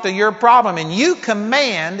talk to your problem and you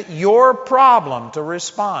command your problem to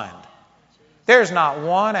respond. There's not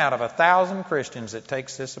one out of 1,000 Christians that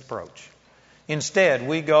takes this approach. Instead,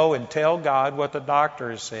 we go and tell God what the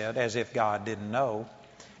doctor has said as if God didn't know.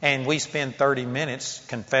 And we spend 30 minutes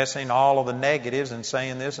confessing all of the negatives and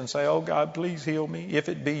saying this and say, oh God, please heal me if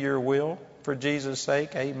it be your will for Jesus'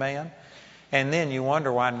 sake. Amen. And then you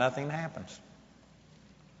wonder why nothing happens.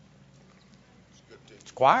 It's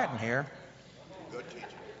quiet in here.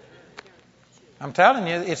 I'm telling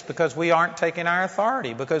you, it's because we aren't taking our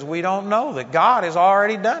authority, because we don't know that God has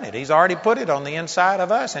already done it. He's already put it on the inside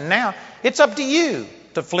of us. And now it's up to you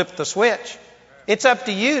to flip the switch. It's up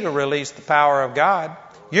to you to release the power of God.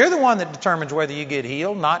 You're the one that determines whether you get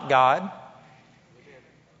healed, not God.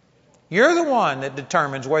 You're the one that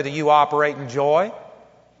determines whether you operate in joy.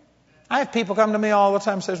 I have people come to me all the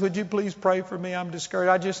time and says, would you please pray for me? I'm discouraged.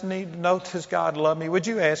 I just need to know, does God love me? Would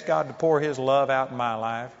you ask God to pour His love out in my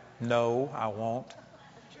life? No, I won't.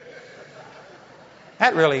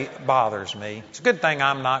 That really bothers me. It's a good thing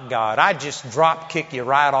I'm not God. I'd just drop kick you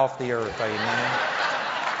right off the earth. Amen.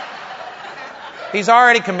 He's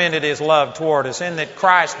already commended His love toward us in that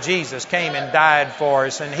Christ Jesus came and died for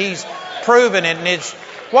us, and He's proven it. And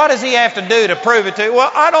what does He have to do to prove it to you?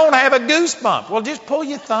 Well, I don't have a goosebump. Well, just pull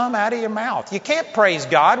your thumb out of your mouth. You can't praise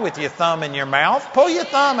God with your thumb in your mouth. Pull your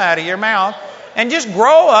thumb out of your mouth and just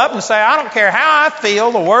grow up and say, I don't care how I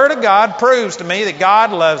feel, the Word of God proves to me that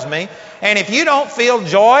God loves me. And if you don't feel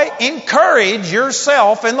joy, encourage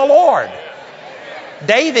yourself in the Lord.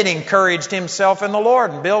 David encouraged himself in the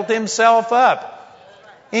Lord and built himself up.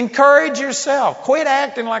 Encourage yourself. Quit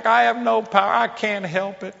acting like I have no power. I can't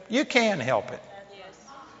help it. You can help it.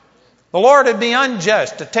 The Lord would be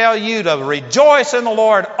unjust to tell you to rejoice in the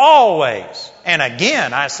Lord always. And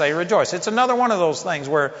again, I say rejoice. It's another one of those things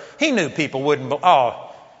where He knew people wouldn't.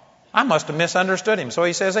 I must have misunderstood Him. So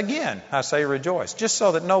He says again, I say rejoice. Just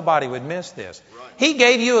so that nobody would miss this. He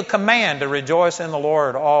gave you a command to rejoice in the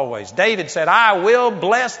Lord always. David said, I will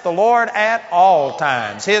bless the Lord at all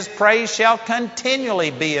times. His praise shall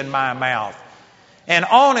continually be in my mouth. And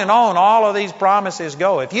on all of these promises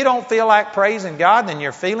go. If you don't feel like praising God, then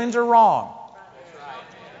your feelings are wrong.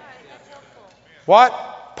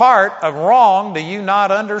 What part of wrong do you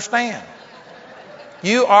not understand?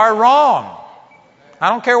 You are wrong. I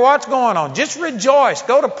don't care what's going on. Just rejoice.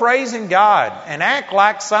 Go to praising God and act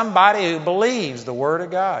like somebody who believes the Word of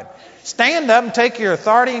God. Stand up and take your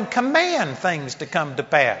authority and command things to come to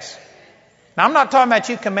pass. Now, I'm not talking about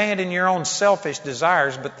you commanding your own selfish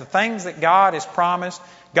desires, but the things that God has promised.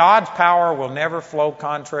 God's power will never flow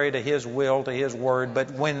contrary to His will, to His Word.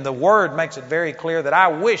 But when the Word makes it very clear that I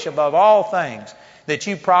wish above all things that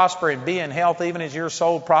you prosper and be in health even as your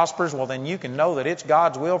soul prospers, well, then you can know that it's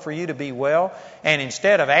God's will for you to be well. And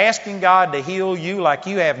instead of asking God to heal you like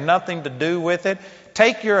you have nothing to do with it,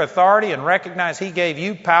 take your authority and recognize He gave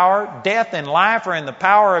you power. Death and life are in the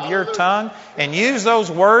power of your tongue. And use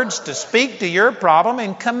those words to speak to your problem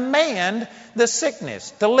and command the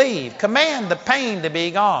sickness to leave. Command the pain to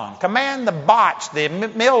be gone. Command the botch, the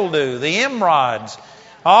mildew, the emerods,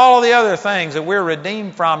 all of the other things that we're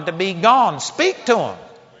redeemed from to be gone. Speak to them.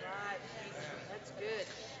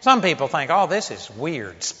 Some people think, this is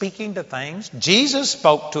weird, speaking to things. Jesus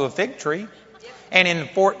spoke to a fig tree. And in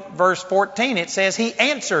verse 14 it says He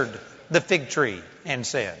answered the fig tree and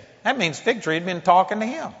said. That means fig tree had been talking to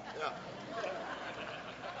Him.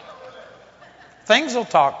 Things will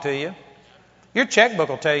talk to you. Your checkbook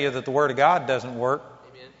will tell you that the Word of God doesn't work.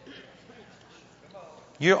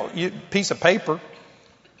 You piece of paper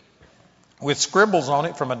with scribbles on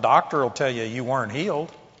it from a doctor will tell you you weren't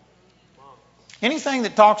healed. Anything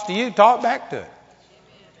that talks to you, talk back to it.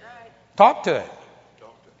 Talk to it.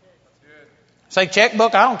 Say,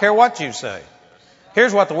 checkbook, I don't care what you say.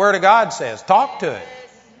 Here's what the Word of God says. Talk to it.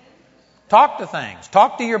 Talk to things.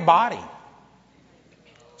 Talk to your body.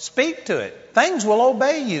 Speak to it. Things will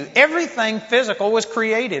obey you. Everything physical was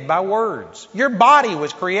created by words. Your body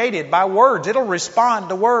was created by words. It'll respond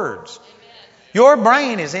to words. Your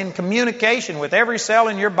brain is in communication with every cell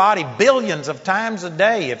in your body billions of times a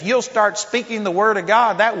day. If you'll start speaking the Word of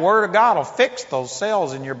God, that Word of God will fix those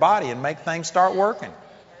cells in your body and make things start working.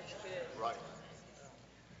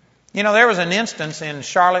 You know, there was an instance in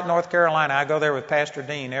Charlotte, North Carolina. I go there with Pastor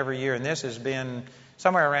Dean every year, and this has been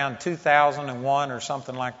somewhere around 2001 or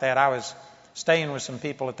something like that. I was staying with some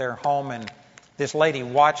people at their home, and this lady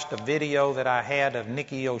watched a video that I had of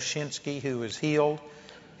Nikki Oshinsky, who was healed.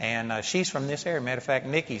 And she's from this area. Matter of fact,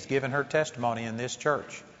 Nikki's given her testimony in this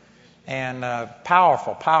church. And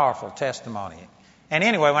powerful, powerful testimony. And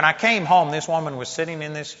anyway, when I came home, this woman was sitting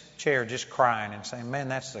in this chair just crying and saying, man,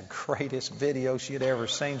 that's the greatest video she had ever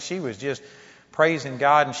seen. She was just praising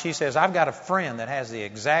God. And she says, I've got a friend that has the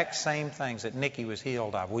exact same things that Nikki was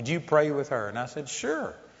healed of. Would you pray with her? And I said,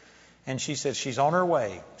 sure. And she said, she's on her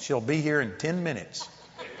way. She'll be here in 10 minutes.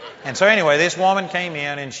 And so anyway, this woman came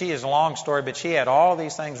in, and she is a long story, but she had all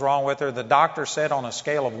these things wrong with her. The doctor said on a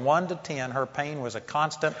scale of 1 to 10, her pain was a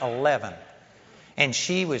constant 11. And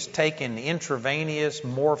she was taking intravenous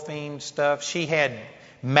morphine stuff. She had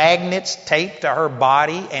magnets taped to her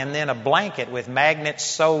body and then a blanket with magnets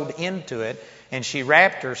sewed into it. And she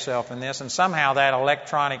wrapped herself in this, and somehow that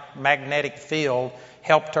electronic magnetic field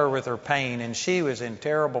helped her with her pain, and she was in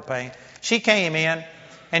terrible pain. She came in,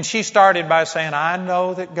 and she started by saying, I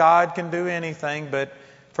know that God can do anything, but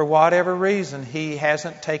for whatever reason, He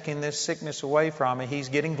hasn't taken this sickness away from me. He's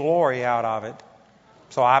getting glory out of it.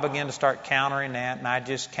 So I began to start countering that, and I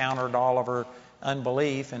just countered all of her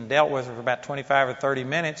unbelief and dealt with her for about 25 or 30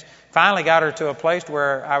 minutes. Finally got her to a place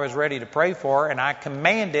where I was ready to pray for her, and I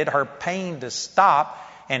commanded her pain to stop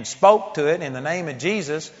and spoke to it in the name of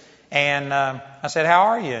Jesus. And I said, how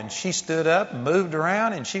are you? And she stood up and moved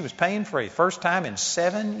around, and she was pain-free. First time in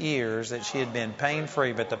 7 years that she had been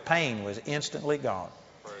pain-free, but the pain was instantly gone.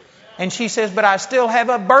 And she says, but I still have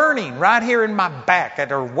a burning right here in my back at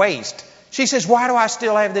her waist. She says, why do I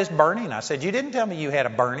still have this burning? I said, you didn't tell me you had a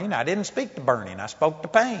burning. I didn't speak to burning. I spoke to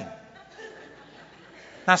pain. And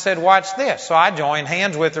I said, watch this. So I joined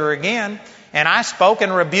hands with her again, and I spoke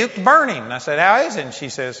and rebuked burning. And I said, how is it? And she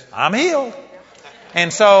says, I'm healed.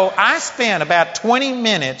 And so I spent about 20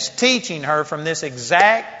 minutes teaching her from this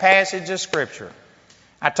exact passage of Scripture.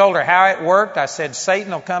 I told her how it worked. I said,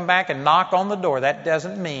 Satan will come back and knock on the door. That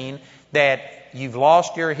doesn't mean that you've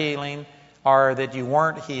lost your healing or that you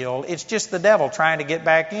weren't healed. It's just the devil trying to get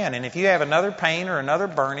back in. And if you have another pain or another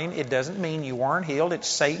burning, it doesn't mean you weren't healed. It's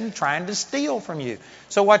Satan trying to steal from you.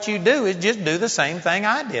 So what you do is just do the same thing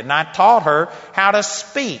I did. And I taught her how to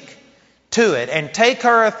speak to it and take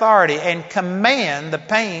her authority and command the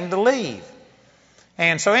pain to leave.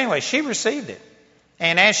 And so anyway, she received it.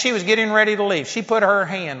 And as she was getting ready to leave, she put her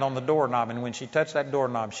hand on the doorknob. And when she touched that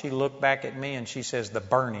doorknob, she looked back at me and she says, the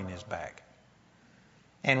burning is back.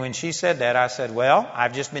 And when she said that, I said, well,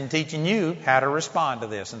 I've just been teaching you how to respond to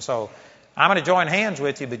this. And so I'm going to join hands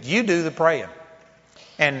with you, but you do the praying.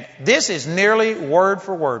 And this is nearly word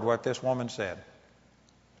for word what this woman said.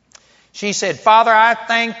 She said, Father, I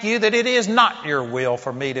thank you that it is not your will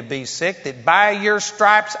for me to be sick, that by your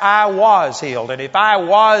stripes I was healed. And if I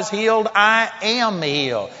was healed, I am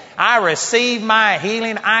healed. I receive my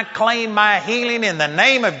healing. I claim my healing. In the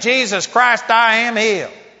name of Jesus Christ, I am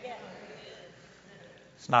healed.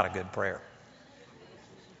 It's not a good prayer.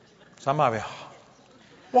 Some of you,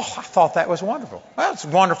 well, I thought that was wonderful. Well, it's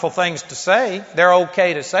wonderful things to say. They're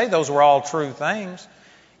okay to say. Those were all true things.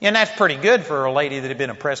 And that's pretty good for a lady that had been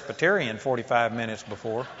a Presbyterian 45 minutes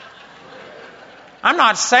before. I'm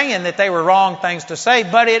not saying that they were wrong things to say,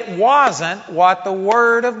 but it wasn't what the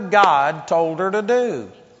Word of God told her to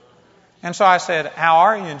do. And so I said, how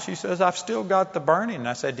are you? And she says, I've still got the burning. And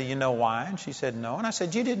I said, do you know why? And she said, no. And I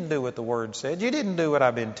said, you didn't do what the Word said. You didn't do what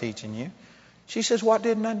I've been teaching you. She says, what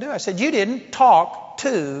didn't I do? I said, you didn't talk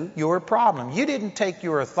to your problem. You didn't take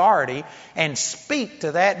your authority and speak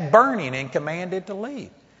to that burning and command it to leave.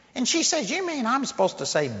 And she says, you mean I'm supposed to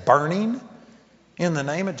say burning in the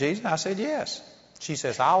name of Jesus? I said, yes. She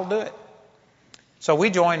says, I'll do it. So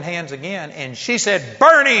we joined hands again, and she said,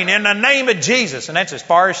 burning in the name of Jesus. And that's as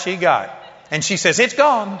far as she got. And she says, it's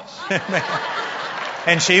gone.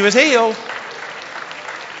 And she was healed.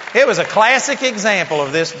 It was a classic example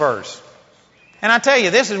of this verse. And I tell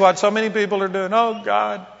you, this is what so many people are doing. Oh,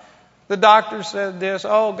 God, the doctor said this.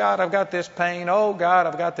 Oh, God, I've got this pain. Oh, God,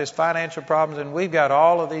 I've got this financial problems. And we've got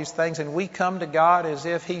all of these things. And we come to God as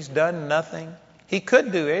if He's done nothing. He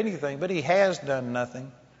could do anything, but He has done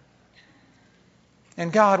nothing.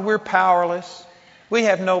 And God, we're powerless. We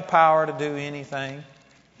have no power to do anything.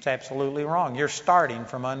 It's absolutely wrong. You're starting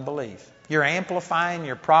from unbelief. You're amplifying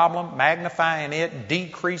your problem, magnifying it,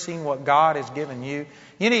 decreasing what God has given you.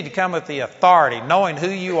 You need to come with the authority, knowing who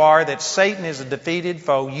you are, that Satan is a defeated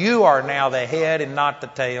foe. You are now the head and not the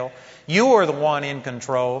tail. You are the one in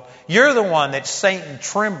control. You're the one that Satan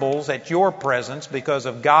trembles at your presence because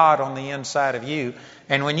of God on the inside of you.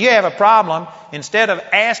 And when you have a problem, instead of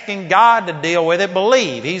asking God to deal with it,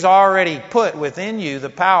 believe He's already put within you the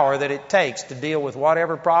power that it takes to deal with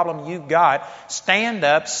whatever problem you've got. Stand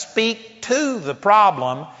up, speak to the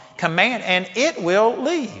problem, command, and it will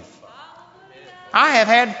leave. I have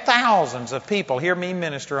had thousands of people hear me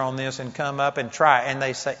minister on this and come up and try, and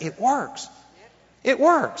they say, it works. It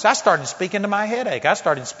works. I started speaking to my headache. I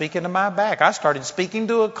started speaking to my back. I started speaking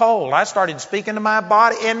to a cold. I started speaking to my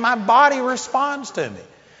body, and my body responds to me.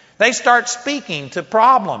 They start speaking to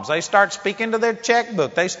problems. They start speaking to their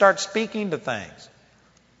checkbook. They start speaking to things.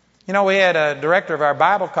 You know, we had a director of our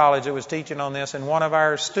Bible college that was teaching on this, and one of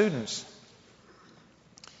our students,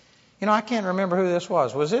 you know, I can't remember who this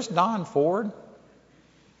was. Was this Don Ford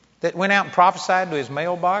that went out and prophesied to his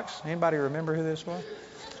mailbox? Anybody remember who this was?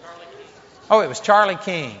 Oh, it was Charlie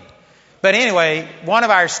King. But anyway, one of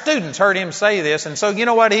our students heard him say this, and so you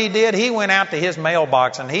know what he did? He went out to his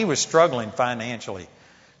mailbox, and he was struggling financially.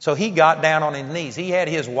 So he got down on his knees. He had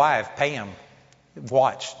his wife, Pam,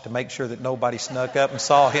 watch to make sure that nobody snuck up and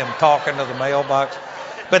saw him talking to the mailbox.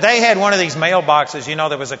 But they had one of these mailboxes, you know,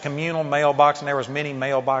 there was a communal mailbox, and there was many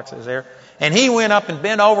mailboxes there. And he went up and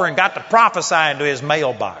bent over and got to prophesying to his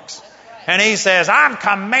mailbox. And he says, I'm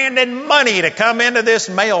commanding money to come into this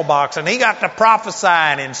mailbox. And he got to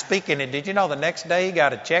prophesying and speaking. And did you know the next day he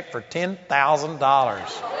got a check for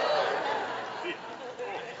 $10,000?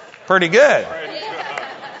 Pretty good.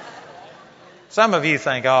 Some of you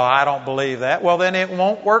think, oh, I don't believe that. Well, then it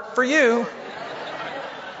won't work for you.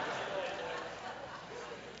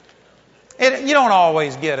 You don't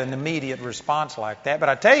always get an immediate response like that, but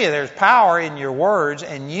I tell you, there's power in your words,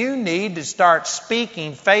 and you need to start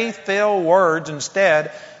speaking faith-filled words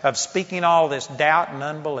instead of speaking all this doubt and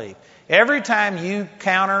unbelief. Every time you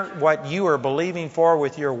counter what you are believing for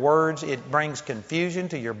with your words, it brings confusion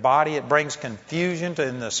to your body, it brings confusion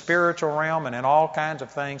in the spiritual realm and in all kinds of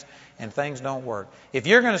things, and things don't work. If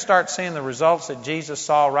you're going to start seeing the results that Jesus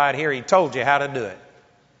saw right here, He told you how to do it.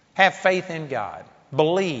 Have faith in God.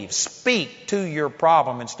 Believe. Speak to your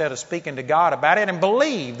problem instead of speaking to God about it, and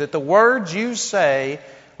believe that the words you say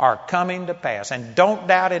are coming to pass. And don't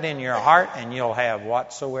doubt it in your heart, and you'll have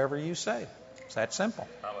whatsoever you say. It's that simple.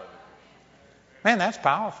 Man, that's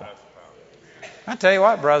powerful. I tell you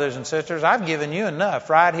what, brothers and sisters, I've given you enough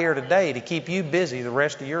right here today to keep you busy the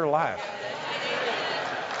rest of your life.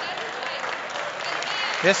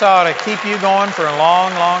 This ought to keep you going for a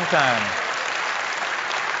long, long time.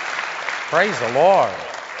 Praise the Lord.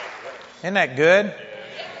 Isn't that good?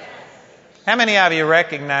 How many of you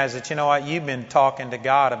recognize that, you know what, you've been talking to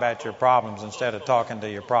God about your problems instead of talking to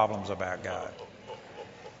your problems about God?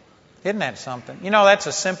 Isn't that something? You know, that's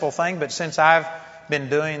a simple thing, but since I've been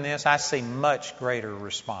doing this, I see much greater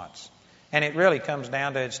response. And it really comes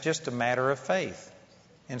down to it's just a matter of faith.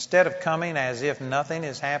 Instead of coming as if nothing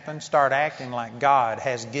has happened, start acting like God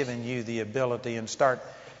has given you the ability and start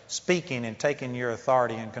speaking and taking your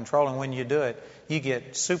authority and control. And when you do it, you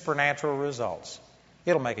get supernatural results.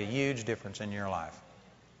 It'll make a huge difference in your life.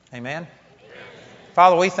 Amen?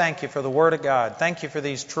 Father, we thank you for the Word of God. Thank you for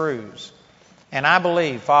these truths. And I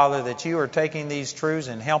believe, Father, that you are taking these truths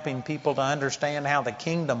and helping people to understand how the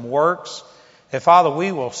kingdom works. That, Father,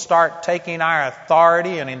 we will start taking our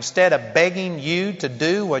authority, and instead of begging you to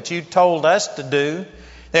do what you told us to do,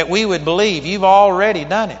 that we would believe you've already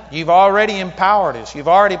done it. You've already empowered us. You've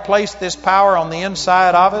already placed this power on the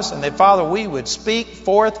inside of us. And that, Father, we would speak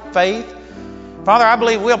forth faith. Father, I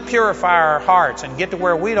believe we'll purify our hearts and get to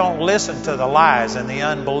where we don't listen to the lies and the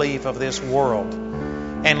unbelief of this world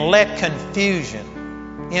and let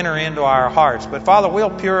confusion enter into our hearts. But, Father,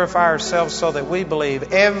 we'll purify ourselves so that we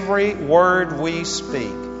believe every word we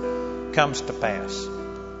speak comes to pass.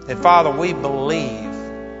 That, Father, we believe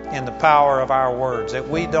in the power of our words, that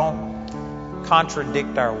we don't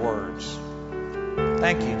contradict our words.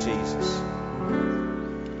 Thank you, Jesus.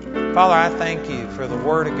 Father, I thank you for the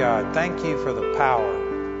Word of God. Thank you for the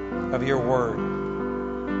power of your Word.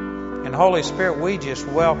 And Holy Spirit, we just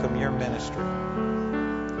welcome your ministry.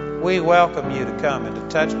 We welcome you to come and to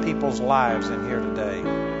touch people's lives in here today.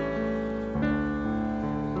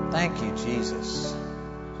 Thank you, Jesus.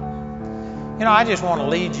 You know, I just want to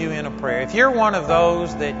lead you in a prayer. If you're one of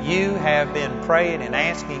those that you have been praying and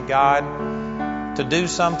asking God to do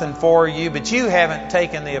something for you, but you haven't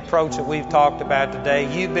taken the approach that we've talked about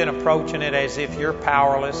today. You've been approaching it as if you're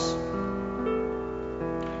powerless.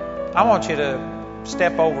 I want you to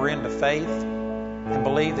step over into faith and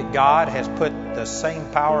believe that God has put the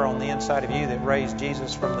same power on the inside of you that raised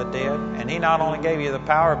Jesus from the dead. And He not only gave you the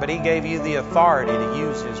power, but He gave you the authority to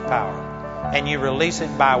use His power. And you release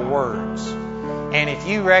it by words. And if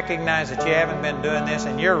you recognize that you haven't been doing this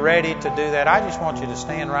and you're ready to do that, I just want you to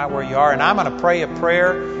stand right where you are. And I'm going to pray a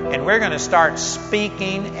prayer, and we're going to start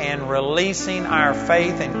speaking and releasing our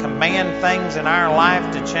faith and command things in our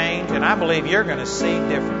life to change. And I believe you're going to see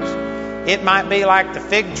difference. It might be like the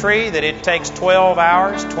fig tree that it takes 12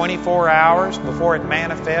 hours, 24 hours before it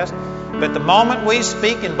manifests. But the moment we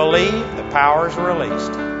speak and believe, the power is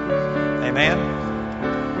released. Amen.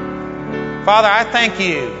 Father, I thank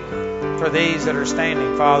you for these that are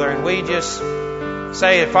standing, Father. And we just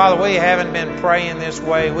say that, Father, we haven't been praying this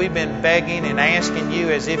way. We've been begging and asking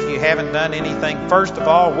you as if you haven't done anything. First of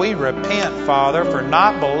all, we repent, Father, for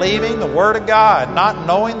not believing the Word of God, not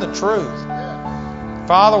knowing the truth.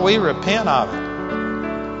 Father, we repent of it.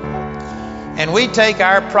 And we take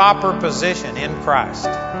our proper position in Christ.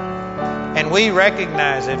 And we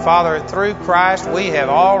recognize that, Father, through Christ we have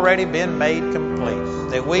already been made complete.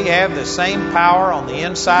 That we have the same power on the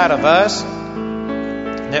inside of us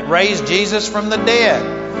that raised Jesus from the dead.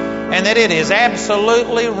 And that it is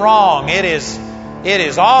absolutely wrong. It is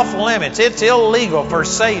off limits. It's illegal for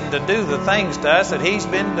Satan to do the things to us that he's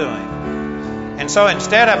been doing. And so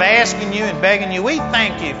instead of asking you and begging you, we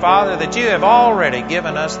thank you, Father, that you have already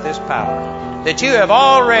given us this power. That you have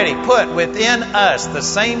already put within us the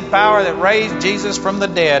same power that raised Jesus from the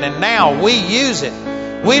dead. And now we use it.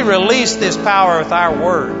 We release this power with our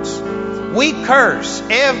words. We curse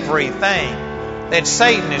everything that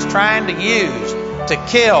Satan is trying to use to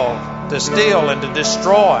kill, to steal, and to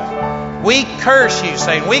destroy. We curse you,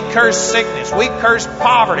 Satan. We curse sickness. We curse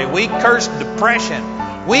poverty. We curse depression.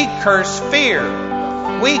 We curse fear.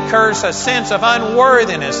 We curse a sense of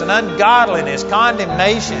unworthiness and ungodliness,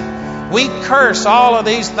 condemnation. We curse all of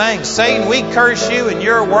these things. Satan, we curse you and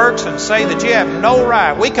your works and say that you have no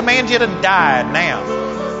right. We command you to die now.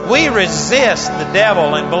 We resist the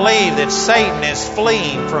devil and believe that Satan is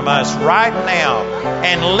fleeing from us right now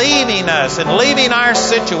and leaving us and leaving our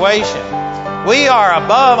situation. We are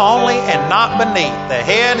above only and not beneath, the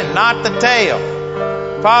head and not the tail.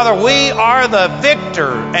 Father, we are the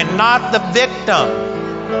victor and not the victim.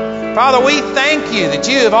 Father, we thank you that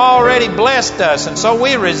you have already blessed us, and so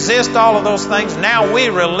we resist all of those things. Now we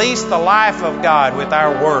release the life of God with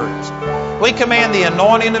our words. We command the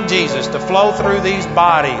anointing of Jesus to flow through these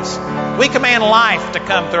bodies. We command life to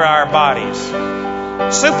come through our bodies.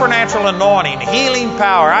 Supernatural anointing, healing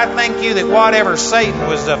power. I thank you that whatever Satan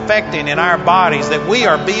was affecting in our bodies, that we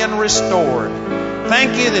are being restored.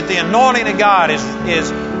 Thank you that the anointing of God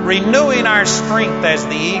is renewing our strength as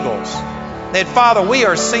the eagles. That, Father, we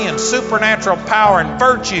are seeing supernatural power and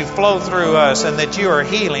virtue flow through us, and that you are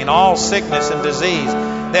healing all sickness and disease.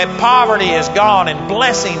 That poverty is gone and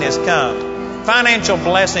blessing has come. Financial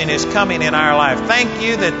blessing is coming in our life. Thank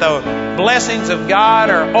you that the blessings of God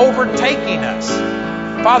are overtaking us.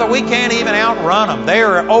 Father, we can't even outrun them. They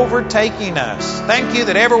are overtaking us. Thank you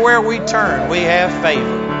that everywhere we turn, we have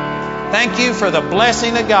favor. Thank you for the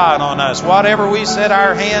blessing of God on us. Whatever we set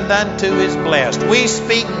our hand unto is blessed. We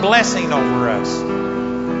speak blessing over us.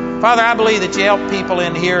 Father, I believe that you help people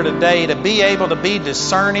in here today to be able to be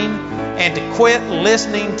discerning and to quit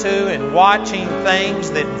listening to and watching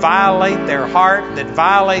things that violate their heart, that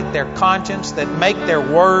violate their conscience, that make their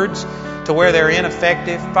words to where they're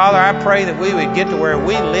ineffective. Father, I pray that we would get to where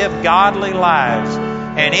we live godly lives.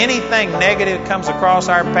 And anything negative comes across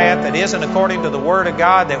our path that isn't according to the Word of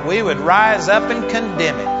God, that we would rise up and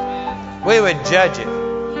condemn it. We would judge it.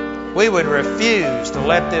 We would refuse to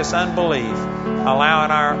let this unbelief allow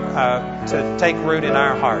to take root in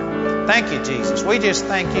our heart. Thank you, Jesus. We just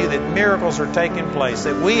thank you that miracles are taking place,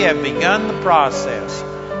 that we have begun the process,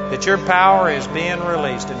 that your power is being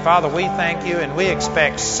released. And Father, we thank you and we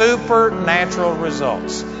expect supernatural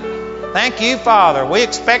results. Thank you, Father. We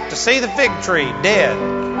expect to see the fig tree dead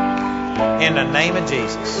in the name of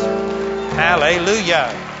Jesus. Hallelujah.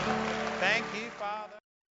 Thank you, Father.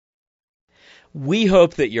 We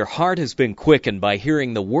hope that your heart has been quickened by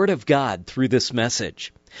hearing the Word of God through this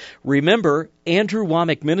message. Remember, Andrew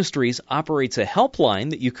Wommack Ministries operates a helpline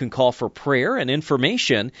that you can call for prayer and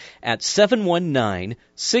information at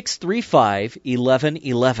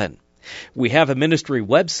 719-635-1111. We have a ministry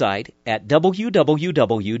website at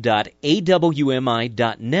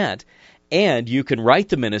www.awmi.net, and you can write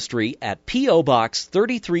the ministry at P.O. Box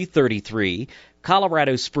 3333,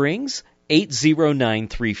 Colorado Springs,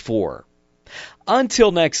 80934.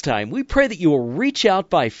 Until next time, we pray that you will reach out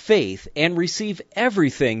by faith and receive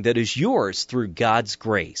everything that is yours through God's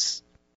grace.